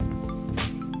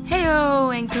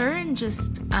Heyo, Anchor, and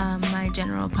just my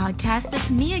general podcast.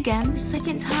 It's me again,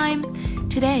 second time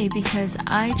today, because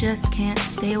I just can't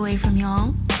stay away from y'all,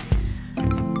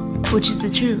 which is the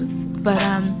truth. But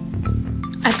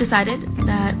I've decided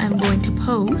that I'm going to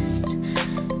post.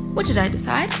 What did I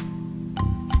decide?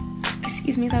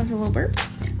 Excuse me, that was a little burp.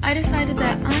 I decided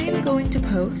that I am going to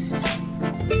post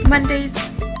Mondays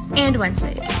and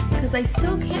Wednesdays, because I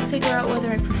still can't figure out whether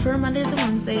I prefer Mondays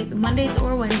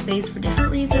or Wednesdays for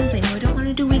different reasons. I know I don't want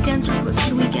to do weekends or close to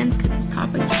the weekends because this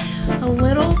topic's a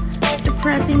little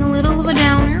depressing, a little of a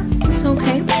downer. It's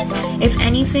okay. If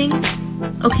anything,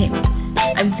 okay,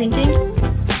 I'm thinking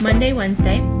Monday,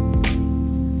 Wednesday,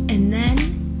 and then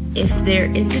if there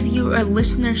is a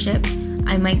listenership,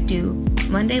 I might do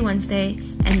Monday, Wednesday,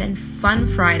 and then Fun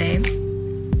Friday,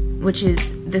 which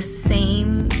is the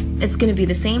same. It's going to be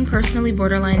the same Personally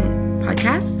Borderline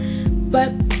podcast,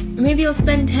 but maybe I'll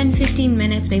spend 10-15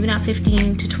 minutes, maybe not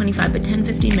 15 to 25, but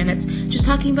 10-15 minutes just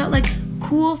talking about like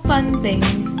cool, fun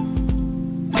things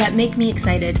that make me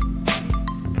excited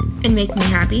and make me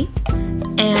happy.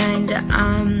 And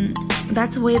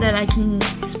that's a way that I can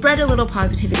spread a little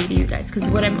positivity to you guys, because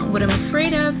what I'm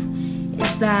afraid of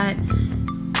is that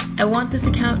I want this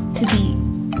account to be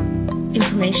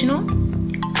informational,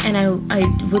 and I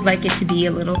would like it to be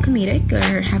a little comedic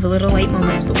or have a little light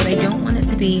moments, but what I don't want it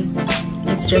to be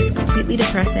is just completely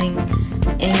depressing,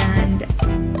 and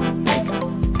like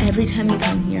every time you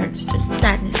come here it's just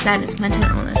sadness, mental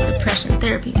illness, depression,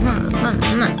 therapy,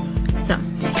 So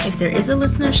if there is a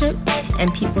listenership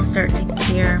and people start to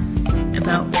care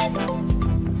about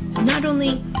not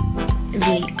only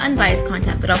the unbiased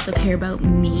content but also care about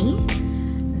me,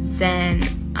 then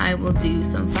I will do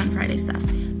some Fun Friday stuff.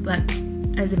 But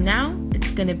as of now,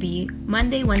 it's going to be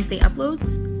Monday, Wednesday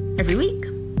uploads every week.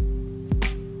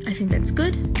 I think that's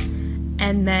good.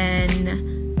 And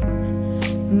then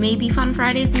maybe Fun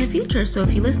Fridays in the future. So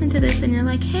if you listen to this and you're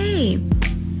like, hey,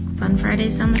 Fun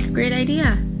Fridays sound like a great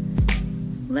idea,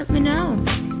 let me know.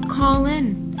 Call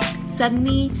in. Send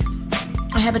me.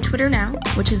 I have a Twitter now,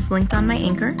 which is linked on my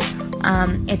Anchor.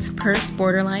 It's Pers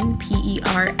Borderline,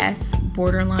 Pers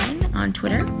Borderline on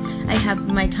Twitter. I have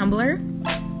my Tumblr,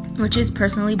 which is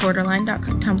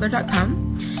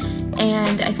personallyborderline.tumblr.com.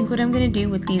 And I think what I'm going to do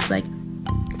with these like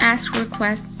ask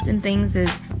requests and things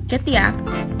is get the app,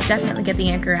 definitely get the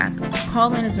Anchor app,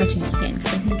 call in as much as you can,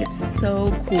 because I think it's so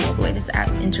cool the way this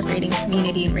app's integrating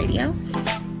community and radio.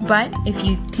 But if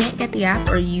you can't get the app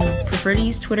or you prefer to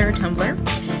use Twitter or Tumblr,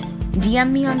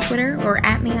 DM me on Twitter or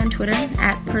at me on Twitter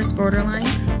at Pers Borderline,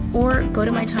 or go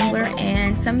to my Tumblr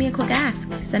and send me a quick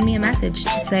ask. Send me a message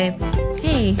to say,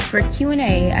 hey, for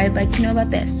Q&A, I'd like to know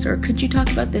about this, or could you talk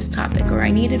about this topic, or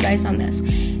I need advice on this.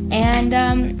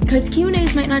 And because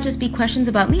Q&As might not just be questions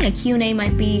about me. A Q&A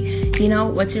might be,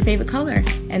 what's your favorite color?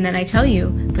 And then I tell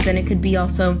you. But then it could be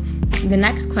also, the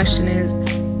next question is,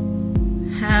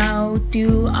 how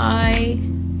do I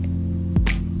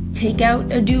take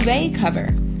out a duvet cover?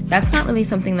 That's not really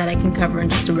something that I can cover in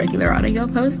just a regular audio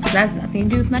post, because that has nothing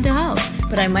to do with mental health.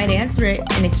 But I might answer it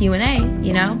in a Q&A,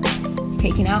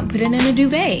 take it out and put it in a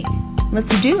duvet.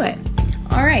 Let's do it.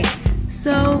 All right,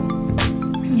 so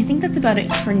I think that's about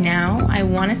it for now. I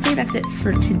want to say that's it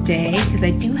for today, because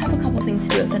I do have a couple things to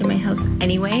do outside of my house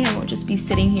anyway. I won't just be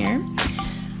sitting here.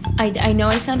 I know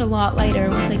I sound a lot lighter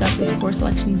once I got those core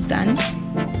selections done.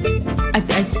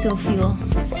 I still feel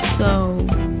so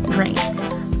drained.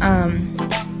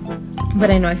 But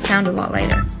I know I sound a lot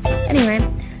lighter. Anyway,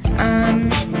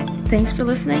 thanks for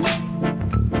listening.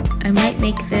 I might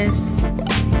make this,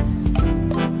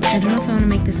 I don't know if I want to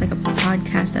make this like a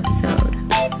podcast episode.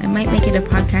 I might make it a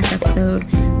podcast episode.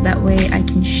 That way I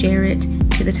can share it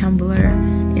to the Tumblr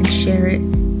and share it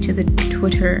to the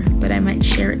Twitter. But I might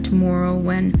share it tomorrow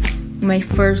when my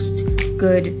first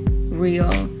good,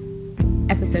 real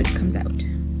episode comes out.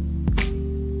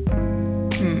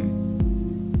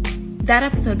 That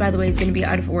episode, by the way, is going to be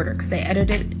out of order because I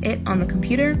edited it on the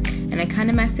computer and I kind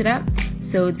of messed it up.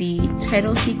 So the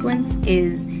title sequence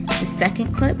is the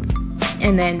second clip,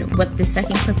 and then what the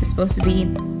second clip is supposed to be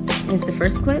is the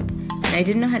first clip. And I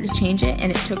didn't know how to change it,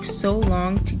 and it took so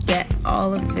long to get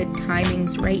all of the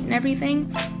timings right and everything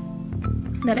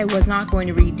that I was not going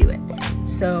to redo it.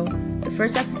 So the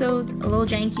first episode's a little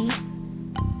janky,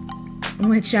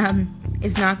 which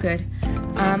is not good.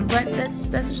 But that's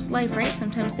just life, right?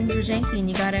 Sometimes things are janky and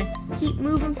you gotta keep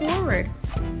moving forward.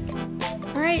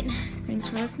 Alright, thanks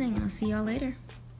for listening. I'll see y'all later.